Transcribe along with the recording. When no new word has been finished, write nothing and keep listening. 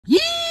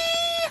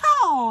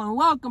all, and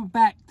welcome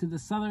back to the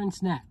Southern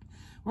Snack,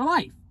 where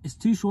life is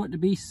too short to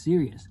be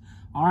serious.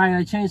 All right,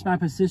 I changed my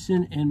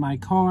position in my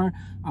car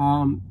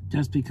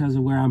just because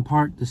of where I'm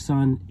parked. The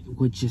sun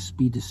would just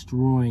be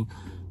destroying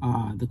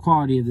the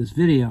quality of this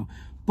video.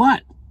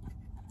 But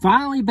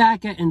finally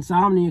back at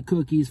Insomnia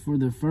Cookies for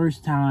the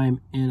first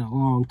time in a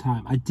long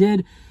time. I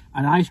did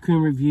an ice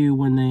cream review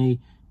when they,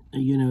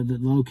 you know, the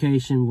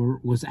location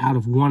was out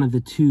of one of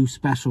the two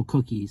special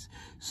cookies.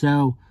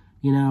 So,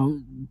 you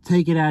know,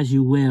 take it as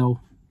you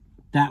will.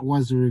 That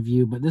was a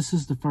review, but this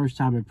is the first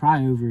time in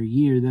probably over a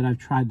year that I've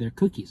tried their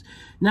cookies.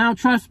 Now,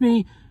 trust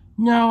me,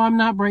 no, I'm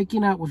not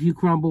breaking up with you,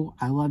 Crumble.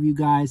 I love you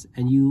guys,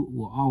 and you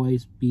will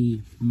always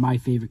be my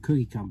favorite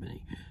cookie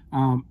company.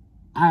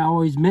 I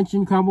always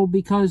mention Crumble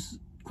because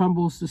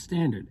Crumble's the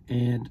standard,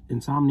 and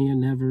Insomnia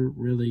never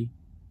really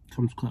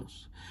comes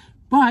close.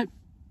 But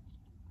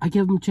I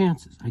give them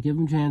chances. I give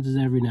them chances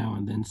every now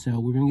and then, so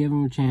we're going to give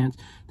them a chance.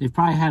 They've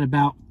probably had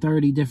about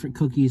 30 different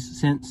cookies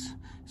since,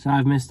 so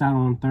I've missed out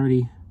on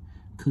 30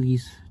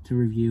 cookies to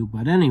review.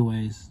 But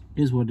anyways,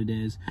 is what it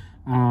is.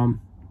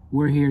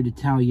 We're here to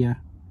tell you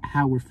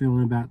how we're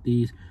feeling about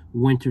these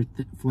winter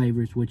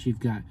flavors, which you've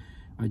got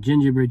a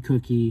gingerbread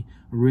cookie,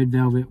 a red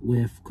velvet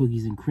with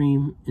cookies and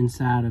cream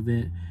inside of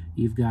it.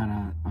 You've got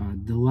a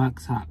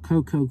deluxe hot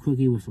cocoa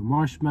cookie with a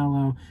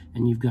marshmallow,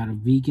 and you've got a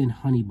vegan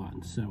honey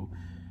bun. So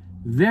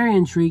very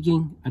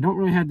intriguing. I don't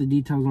really have the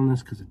details on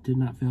this because I did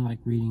not feel like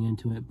reading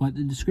into it, but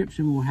the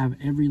description will have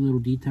every little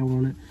detail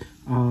on it.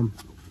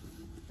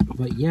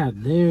 But yeah,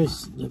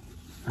 there's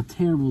a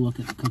terrible look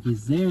at the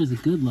cookies. There's a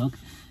good look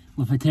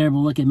with a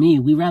terrible look at me.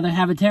 We'd rather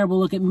have a terrible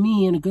look at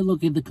me and a good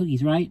look at the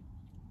cookies, right?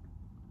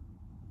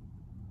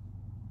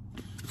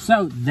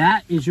 So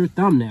that is your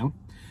thumbnail.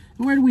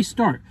 And where do we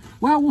start?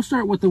 Well, we'll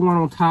start with the one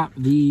on top,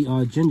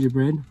 the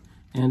gingerbread.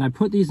 And I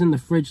put these in the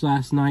fridge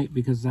last night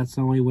because that's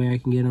the only way I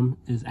can get them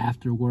is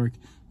after work,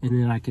 and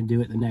then I can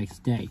do it the next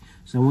day.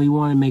 So we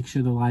want to make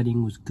sure the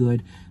lighting was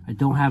good. I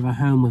don't have a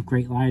home with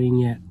great lighting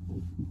yet.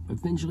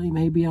 Eventually,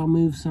 maybe I'll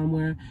move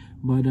somewhere,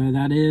 but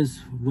that is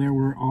where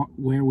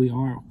we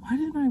are. Why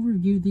didn't I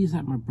review these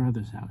at my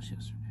brother's house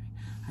yesterday?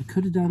 I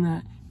could have done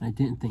that, and I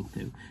didn't think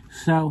to.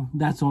 So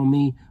that's on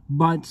me,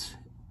 but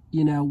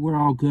you know, we're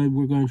all good.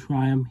 We're going to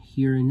try them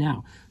here and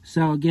now.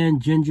 So again,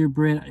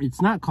 gingerbread.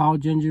 It's not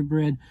called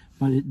gingerbread,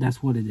 but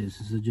that's what it is.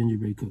 It's a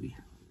gingerbread cookie.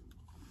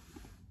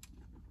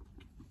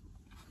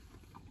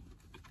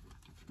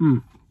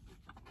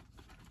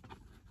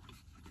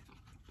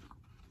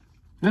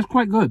 That's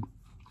quite good.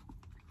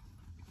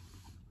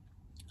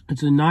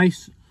 It's a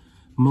nice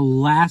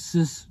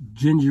molasses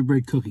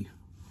gingerbread cookie.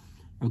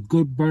 A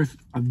good burst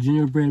of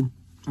gingerbread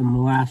and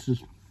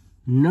molasses,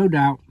 no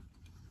doubt.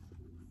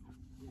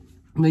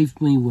 Leaves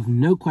me with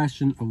no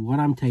question of what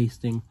I'm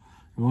tasting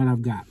and what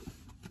I've got.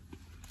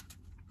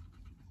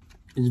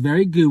 It's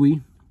very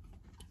gooey,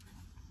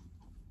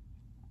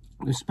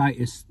 despite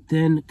its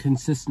thin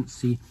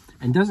consistency,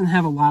 and doesn't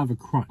have a lot of a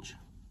crunch.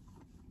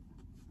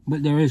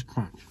 But there is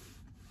crunch.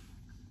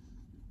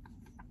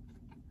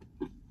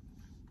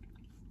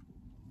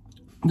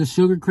 The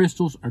sugar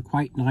crystals are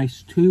quite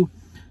nice too,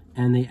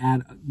 and they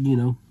add, you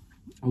know,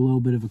 a little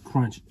bit of a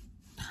crunch.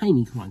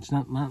 Tiny crunch,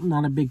 not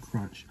a big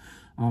crunch.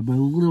 But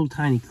a little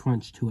tiny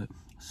crunch to it.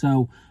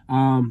 So,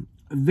 a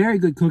very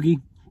good cookie.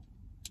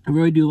 I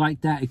really do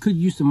like that. It could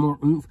use some more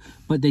oomph,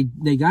 but they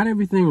got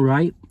everything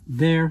right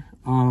there,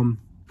 you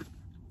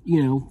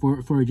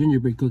know, for a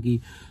gingerbread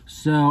cookie.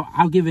 So,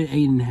 I'll give it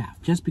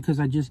 8.5, just because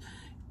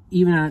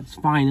even at its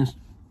finest,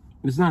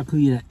 it's not a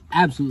cookie that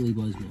absolutely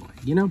blows me away,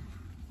 you know?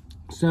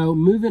 So,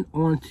 moving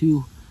on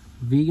to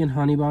vegan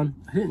honey bun.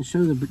 I didn't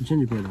show the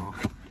gingerbread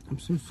off. I'm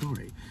so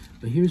sorry.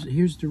 But here's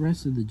the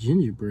rest of the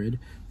gingerbread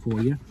for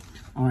you.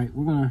 All right,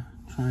 we're gonna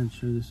try and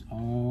show this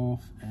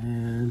off,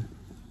 and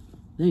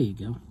there you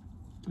go.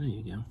 There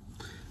you go.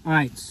 All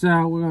right,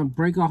 so we're gonna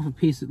break off a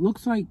piece. It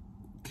looks like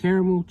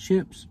caramel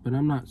chips, but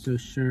I'm not so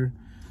sure.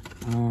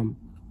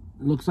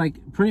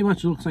 Pretty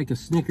much looks like a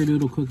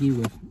snickerdoodle cookie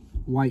with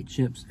white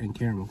chips and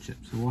caramel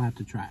chips. So we'll have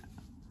to try it.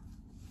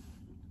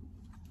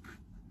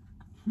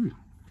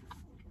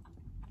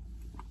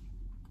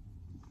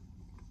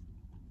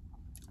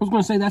 I was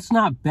gonna say that's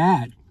not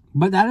bad,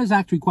 but that is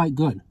actually quite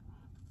good.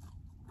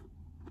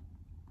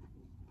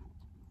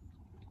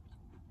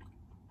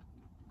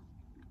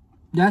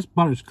 That's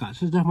butterscotch.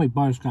 This is definitely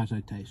butterscotch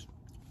I taste.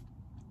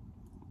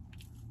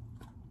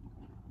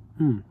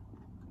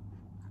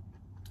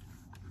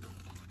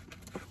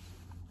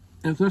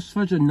 It's just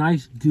such a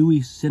nice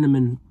gooey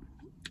cinnamon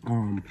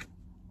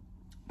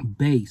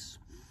base.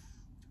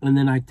 And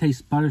then I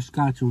taste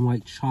butterscotch and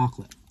white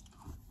chocolate.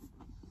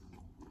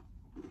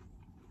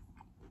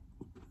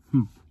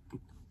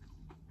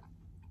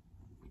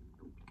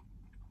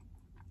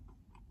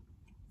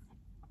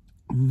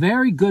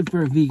 Very good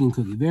for a vegan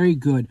cookie. Very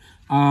good.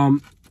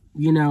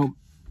 You know,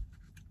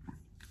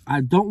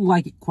 I don't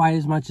like it quite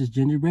as much as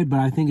gingerbread, but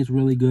I think it's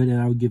really good,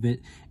 and I would give it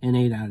an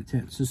 8 out of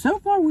 10. So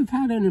far, we've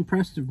had an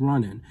impressive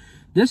run-in.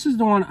 This is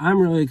the one I'm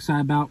really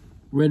excited about,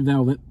 red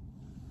velvet.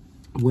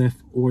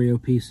 with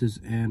Oreo pieces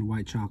and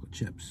white chocolate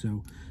chips.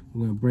 So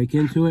we're going to break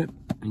into it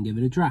and give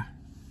it a try.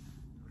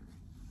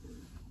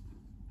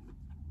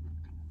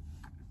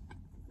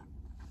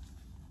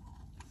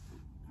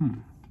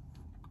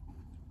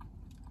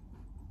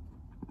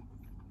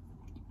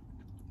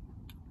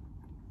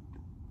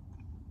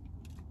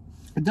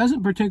 It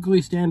doesn't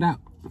particularly stand out.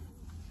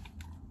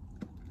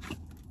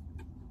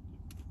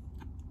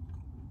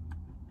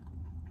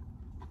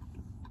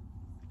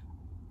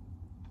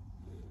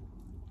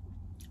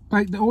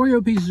 Like, the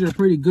Oreo pieces are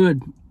pretty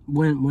good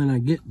when I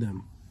get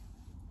them.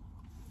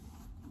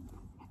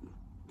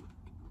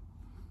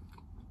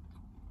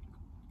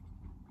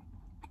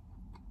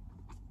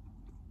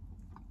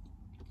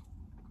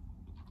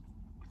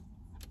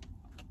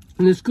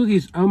 And this cookie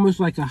is almost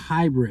like a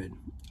hybrid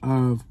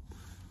of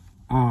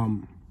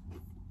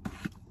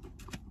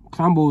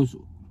Crumble's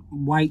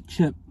white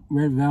chip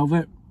red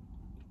velvet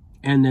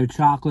and their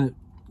chocolate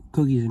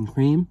cookies and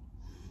cream.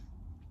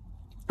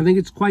 I think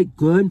it's quite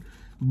good,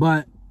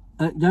 but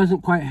it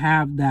doesn't quite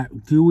have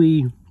that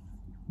gooey,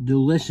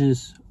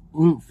 delicious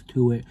oomph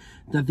to it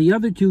that the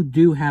other two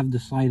do have the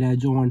slight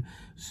edge on.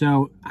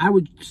 So I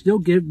would still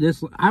give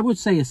this, I would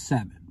say, a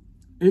 7.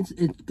 It's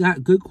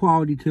got good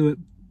quality to it.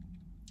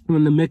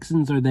 When the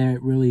mixins are there,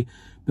 it really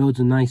builds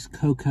a nice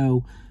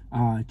cocoa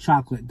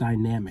chocolate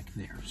dynamic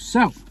there.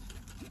 So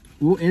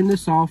we'll end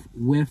this off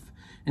with,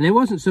 and it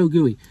wasn't so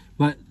gooey,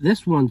 but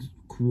this one's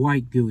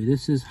quite gooey.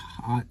 This is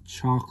Hot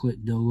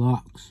Chocolate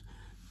Deluxe.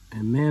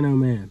 And man, oh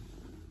man,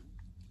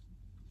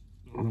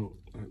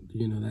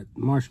 you know, that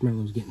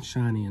marshmallow's getting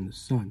shiny in the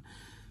sun.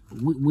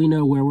 We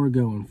know where we're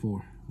going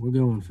for. We're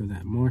going for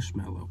that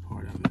marshmallow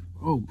part of it.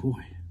 Oh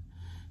boy,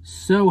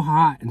 so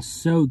hot and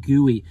so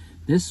gooey.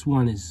 This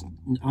one is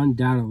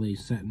undoubtedly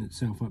setting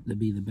itself up to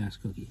be the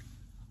best cookie.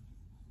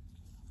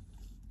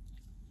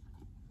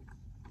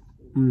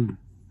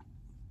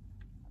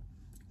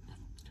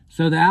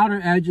 So the outer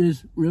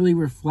edges really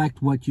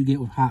reflect what you get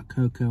with hot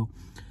cocoa.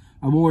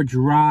 A more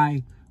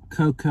dry,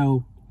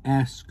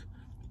 cocoa-esque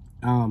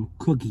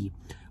cookie.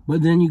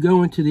 But then you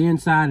go into the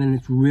inside and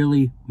it's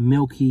really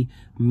milky,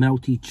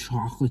 melty,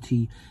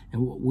 chocolatey.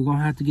 And we're going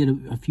to have to get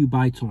a few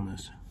bites on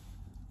this.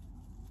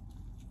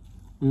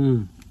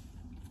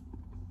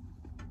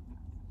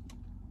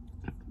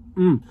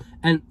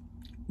 And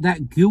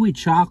that gooey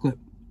chocolate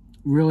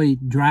really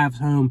drives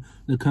home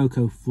the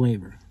cocoa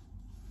flavor.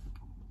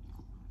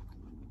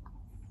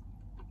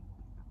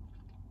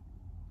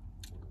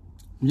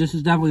 This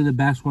is definitely the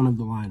best one of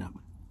the lineup.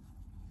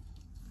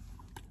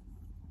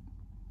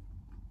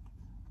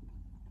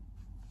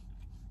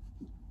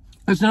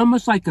 It's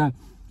almost like a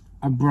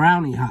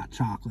brownie hot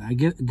chocolate. I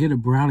get a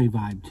brownie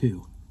vibe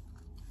too.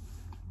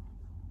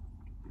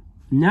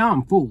 Now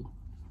I'm full,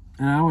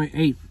 and I only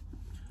ate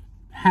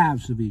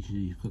halves of each of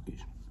these cookies,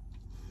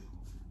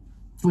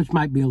 which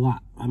might be a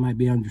lot. I might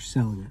be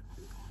underselling it,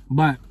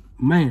 but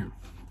man,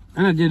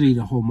 and I did eat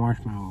a whole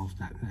marshmallow off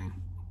that thing.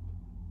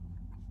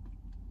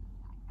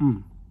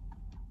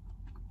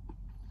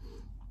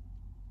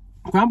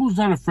 Crumble's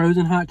done a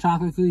frozen hot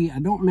chocolate cookie. I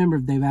don't remember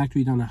if they've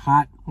actually done a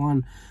hot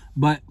one,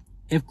 but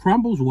if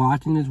Crumble's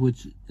watching this,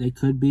 which they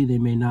could be, they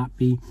may not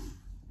be,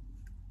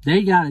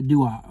 they got to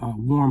do a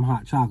warm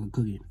hot chocolate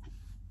cookie.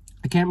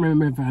 I can't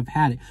remember if I've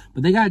had it,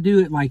 but they got to do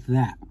it like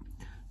that.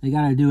 They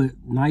got to do it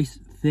nice,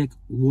 thick,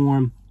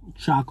 warm,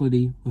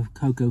 chocolatey with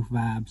cocoa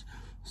vibes.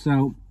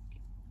 So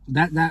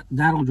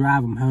that'll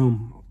drive them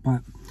home.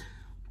 But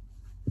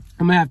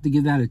I'm gonna have to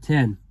give that a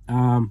 10.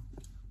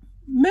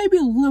 Maybe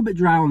a little bit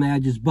dry on the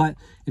edges, but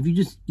if you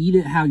just eat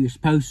it how you're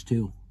supposed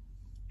to,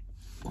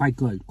 quite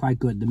good, quite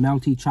good. The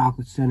melty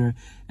chocolate center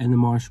and the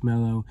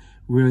marshmallow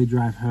really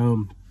drive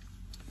home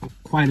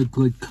quite a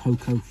good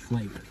cocoa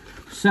flavor.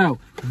 So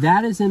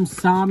that is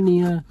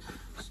Insomnia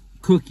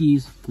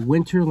Cookies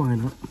winter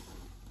lineup,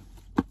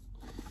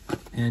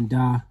 and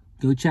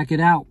go check it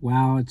out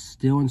while it's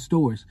still in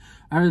stores.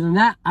 Other than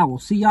that, I will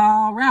see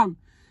y'all around.